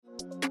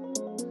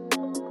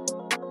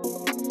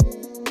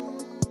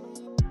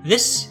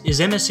This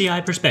is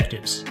MSCI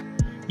Perspectives,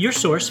 your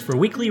source for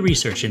weekly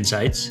research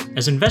insights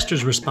as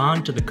investors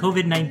respond to the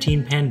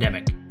COVID-19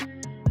 pandemic.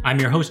 I'm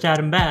your host,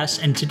 Adam Bass,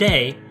 and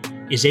today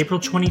is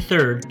April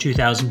 23rd,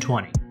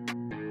 2020.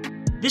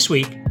 This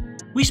week,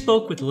 we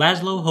spoke with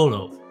Laszlo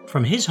Holo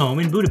from his home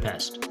in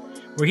Budapest,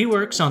 where he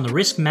works on the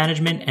Risk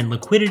Management and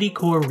Liquidity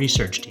Core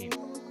research team.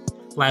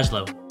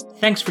 Laszlo,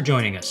 thanks for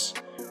joining us.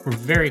 We're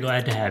very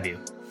glad to have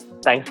you.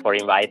 Thanks for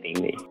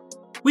inviting me.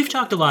 We've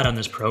talked a lot on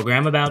this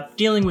program about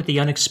dealing with the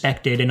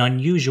unexpected and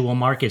unusual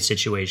market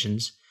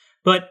situations,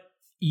 but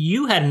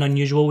you had an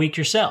unusual week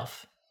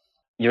yourself.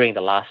 During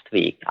the last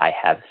week, I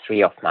have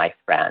three of my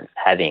friends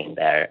having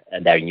their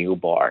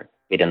newborn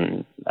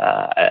within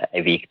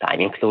a week time,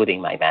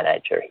 including my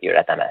manager here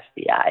at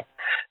MSCI.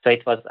 So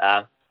it was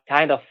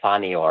kind of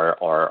funny or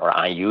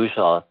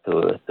unusual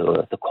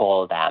to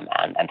call them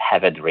and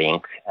have a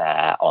drink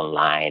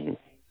online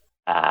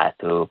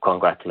to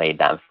congratulate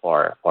them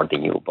for the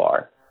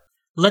newborn.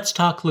 Let's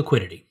talk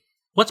liquidity.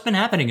 What's been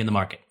happening in the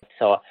market?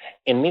 So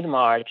in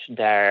mid-March,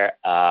 there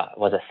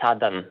was a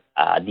sudden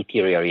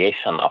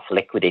deterioration of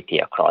liquidity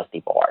across the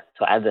board.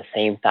 So at the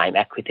same time,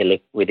 equity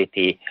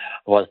liquidity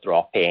was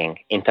dropping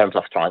in terms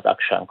of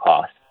transaction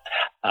costs.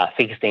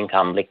 Fixed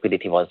income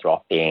liquidity was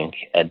dropping.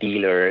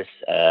 Dealers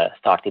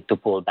started to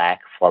pull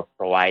back for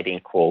providing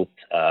quotes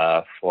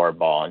for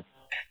bonds.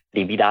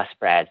 The bid-ask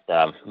spread,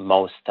 the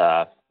most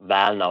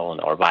well-known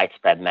or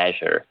widespread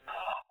measure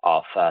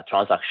of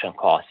transaction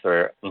costs,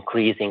 were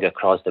increasing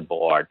across the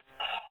board,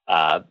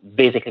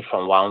 basically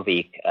from one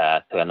week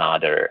to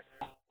another.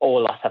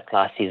 All asset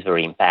classes were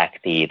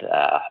impacted,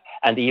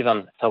 and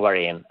even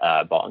sovereign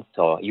bonds,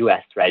 so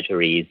U.S.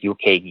 Treasuries,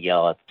 UK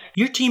gilts.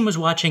 Your team was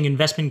watching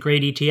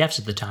investment-grade ETFs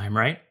at the time,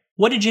 right?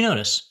 What did you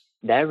notice?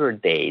 There were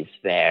days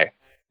where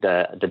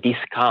the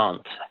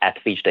discount at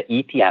which the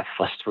ETF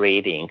was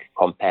trading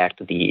compared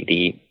to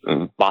the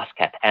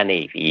basket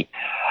NAV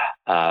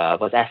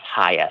was as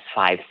high as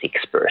 5-6%.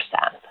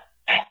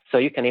 So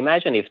you can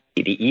imagine if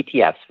the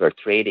ETFs were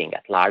trading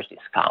at large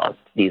discounts,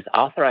 these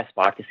authorized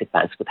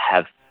participants would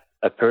have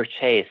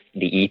purchased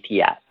the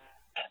ETF,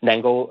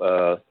 then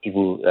go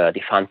to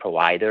the fund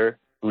provider,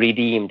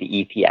 redeem the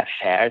ETF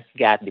shares,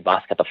 get the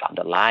basket of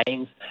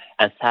underlyings,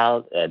 and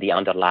sell the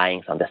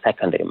underlyings on the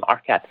secondary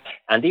market.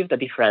 And if the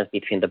difference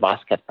between the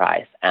basket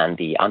price and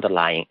the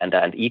underlying and the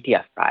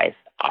ETF price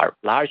are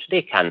large,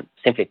 they can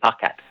simply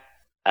pocket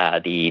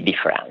the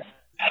difference.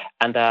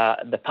 And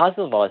the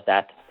puzzle was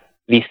that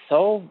we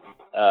saw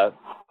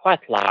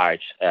quite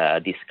large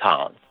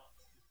discounts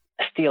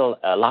still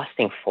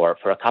lasting for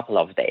a couple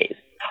of days.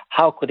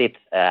 How could it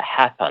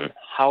happen?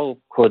 How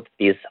could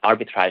these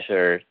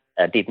arbitrageurs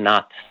did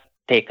not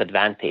take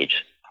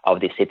advantage of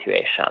the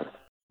situation?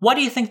 Why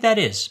do you think that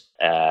is?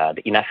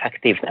 The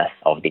ineffectiveness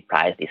of the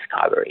price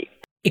discovery.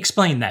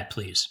 Explain that,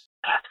 please.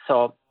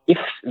 So if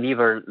we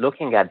were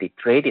looking at the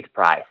traded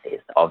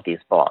prices of these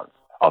bonds,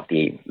 of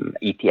the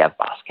ETF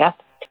basket,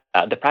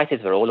 the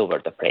prices were all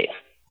over the place.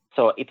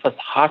 So it was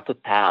hard to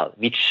tell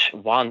which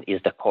one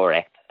is the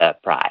correct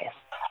price.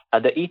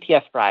 The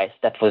ETF price,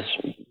 that was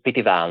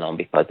pretty well known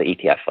because the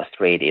ETF was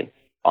traded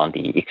on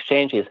the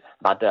exchanges,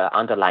 but the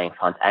underlying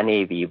fund's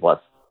NAV was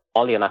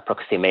only an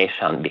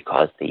approximation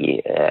because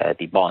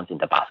the bonds in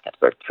the basket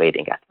were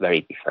trading at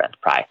very different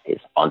prices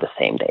on the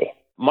same day.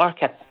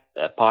 Market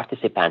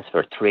participants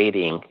were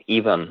trading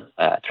even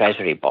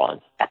treasury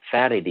bonds at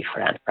very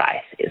different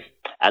prices.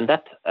 And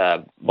that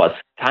was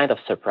kind of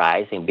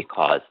surprising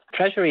because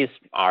treasuries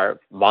are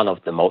one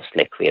of the most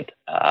liquid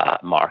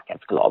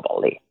markets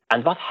globally.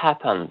 And what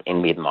happened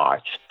in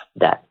mid-March,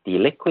 that the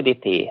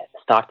liquidity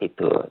started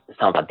to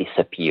somewhat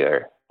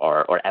disappear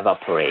or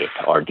evaporate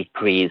or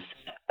decrease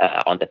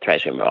on the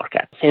treasury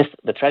market. Since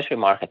the treasury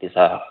market is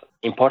an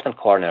important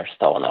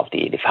cornerstone of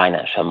the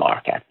financial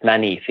market,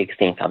 many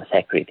fixed income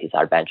securities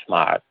are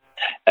benchmarked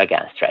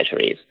against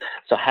treasuries.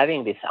 So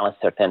having this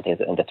uncertainty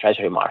in the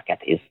treasury market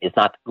is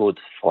not good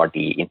for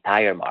the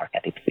entire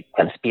market. It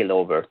can spill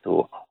over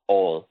to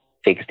all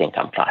fixed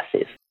income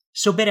classes.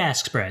 So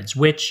bid-ask spreads,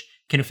 which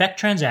can affect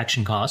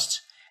transaction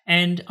costs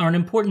and are an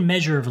important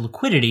measure of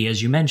liquidity,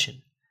 as you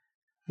mentioned.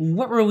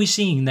 What were we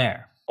seeing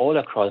there? All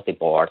across the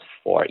board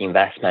for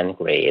investment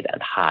grade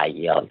and high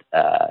yield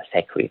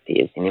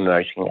securities in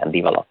emerging and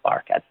developed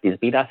markets, this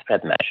bid-ask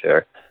spread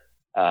measure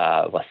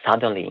was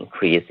suddenly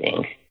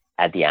increasing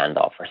at the end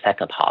of or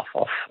second half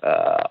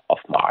of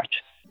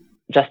March.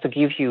 Just to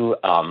give you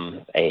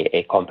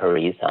a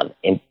comparison,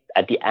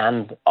 at the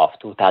end of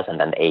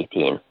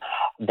 2018,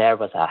 there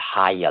was a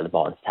high yield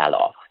bond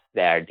sell-off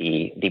where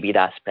the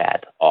bid-ask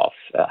spread of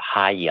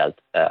high yield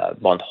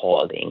bond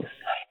holdings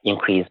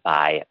increased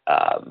by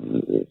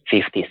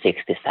 50,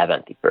 60,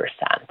 70%.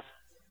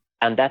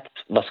 And that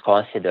was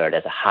considered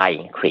as a high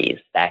increase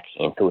back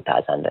in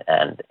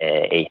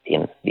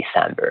 2018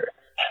 December.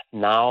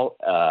 Now,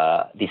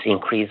 this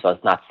increase was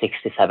not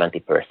 60,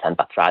 70%,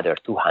 but rather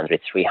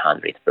 200,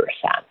 300%.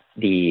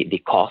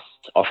 The cost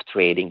of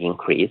trading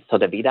increased, so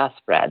the bid-ask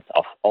spreads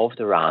of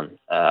off-the-run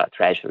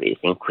treasuries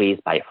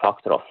increased by a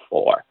factor of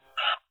 4.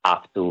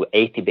 up to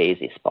 80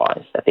 basis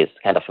points. That is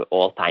kind of an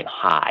all-time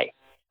high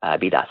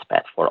bid-ask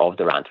spread for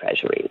off-the-run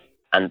treasuries.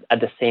 And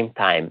at the same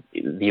time,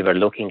 we were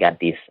looking at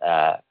this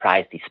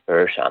price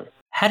dispersion.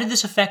 How did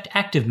this affect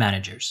active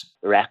managers?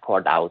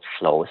 Record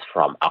outflows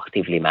from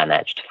actively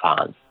managed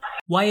funds.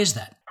 Why is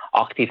that?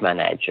 Active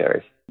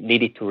managers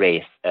needed to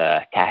raise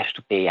cash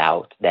to pay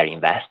out their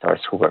investors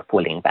who were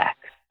pulling back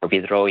or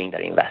withdrawing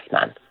their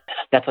investment.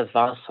 That was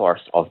one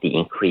source of the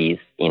increase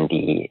in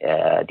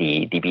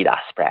the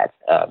bid-ask spread,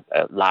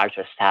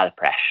 larger sell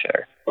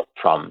pressure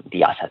from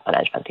the asset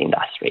management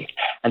industry.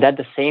 And at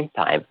the same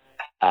time,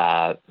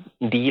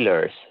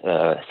 dealers,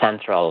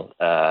 central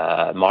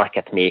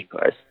market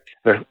makers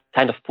were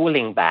kind of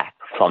pulling back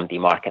from the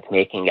market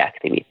making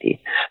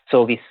activity.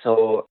 So we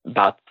saw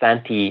about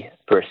 20%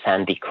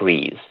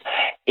 decrease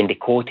in the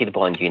quoted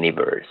bond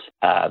universe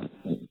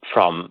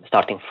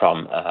starting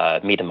from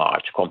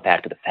mid-March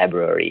compared to the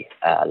February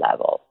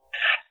level.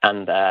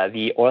 And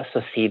we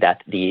also see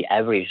that the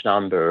average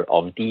number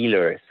of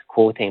dealers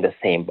quoting the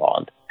same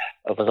bond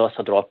was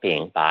also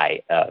dropping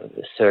by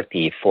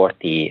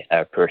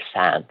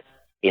 30-40%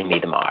 in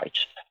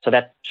mid-March. So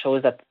that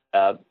shows that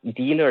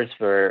dealers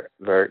were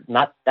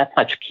not that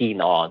much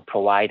keen on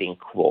providing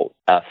quotes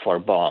for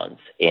bonds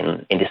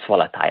in this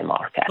volatile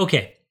market.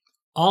 Okay,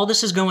 all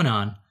this is going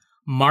on.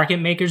 Market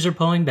makers are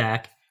pulling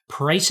back.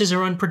 Prices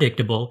are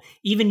unpredictable.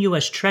 Even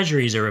U.S.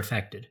 Treasuries are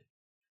affected.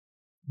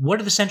 What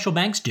do the central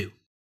banks do?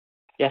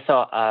 Yeah,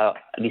 so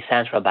the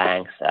central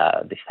banks,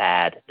 the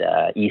Fed,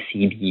 the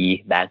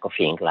ECB, Bank of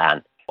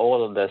England,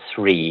 all of the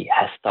three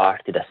have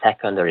started a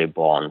secondary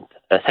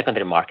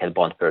market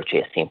bond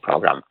purchasing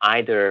program,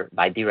 either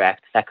by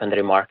direct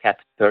secondary market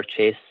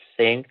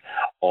purchasing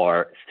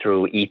or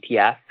through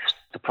ETFs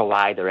to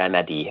provide a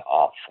remedy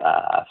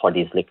for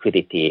these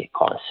liquidity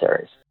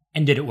concerns.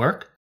 And did it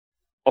work?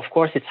 Of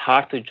course, it's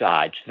hard to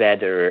judge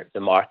whether the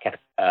market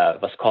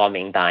was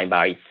calming down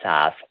by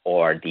itself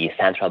or the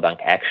central bank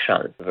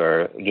actions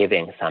were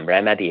giving some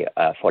remedy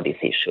for these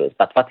issues.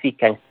 But what we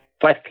can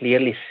quite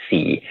clearly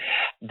see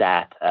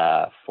that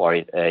for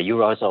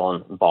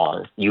Eurozone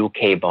bonds,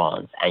 UK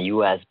bonds, and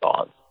US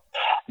bonds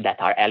that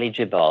are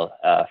eligible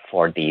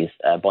for these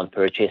bond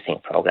purchasing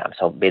programs,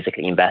 so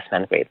basically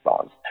investment-grade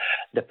bonds,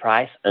 the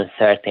price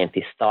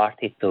uncertainty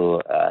started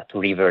to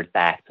revert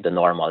back to the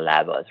normal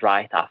levels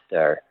right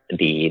after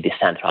the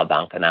central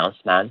bank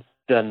announcement.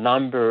 The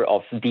number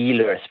of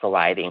dealers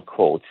providing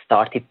quotes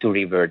started to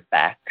revert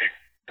back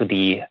to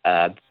the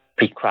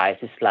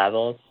pre-crisis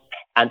levels.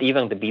 And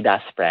even the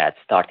bid-ask spread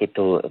started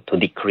to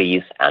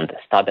decrease and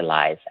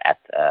stabilize at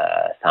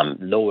some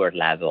lower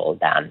level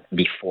than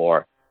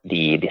before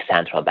the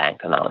central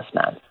bank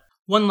announcement.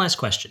 One last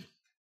question.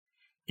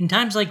 In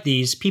times like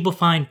these, people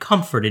find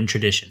comfort in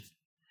tradition.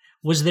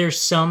 Was there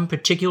some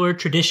particular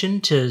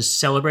tradition to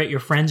celebrate your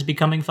friends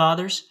becoming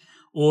fathers?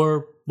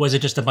 Or was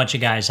it just a bunch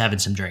of guys having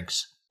some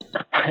drinks?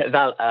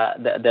 Well,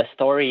 the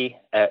story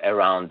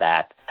around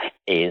that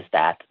is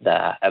that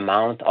the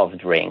amount of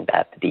drink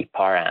that the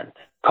parent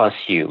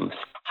consumes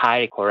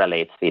highly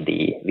correlates with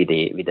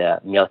the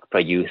milk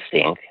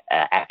producing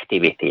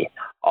activity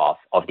of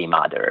the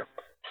mother.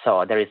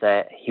 So there is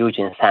a huge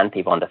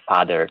incentive on the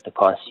father to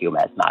consume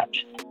as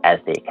much as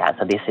they can.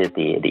 So this is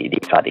the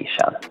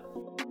tradition.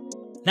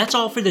 That's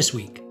all for this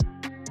week.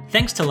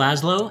 Thanks to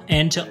Laszlo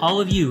and to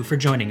all of you for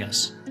joining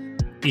us.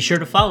 Be sure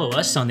to follow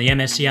us on the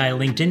MSCI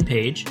LinkedIn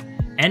page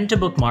and to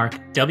bookmark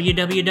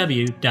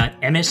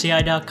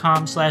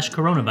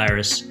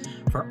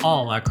www.msci.com/coronavirus for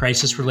all our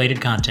crisis-related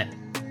content.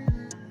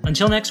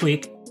 Until next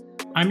week,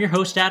 I'm your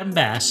host Adam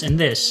Bass, and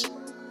this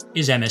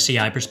is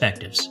MSCI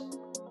Perspectives.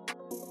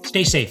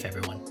 Stay safe,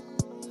 everyone.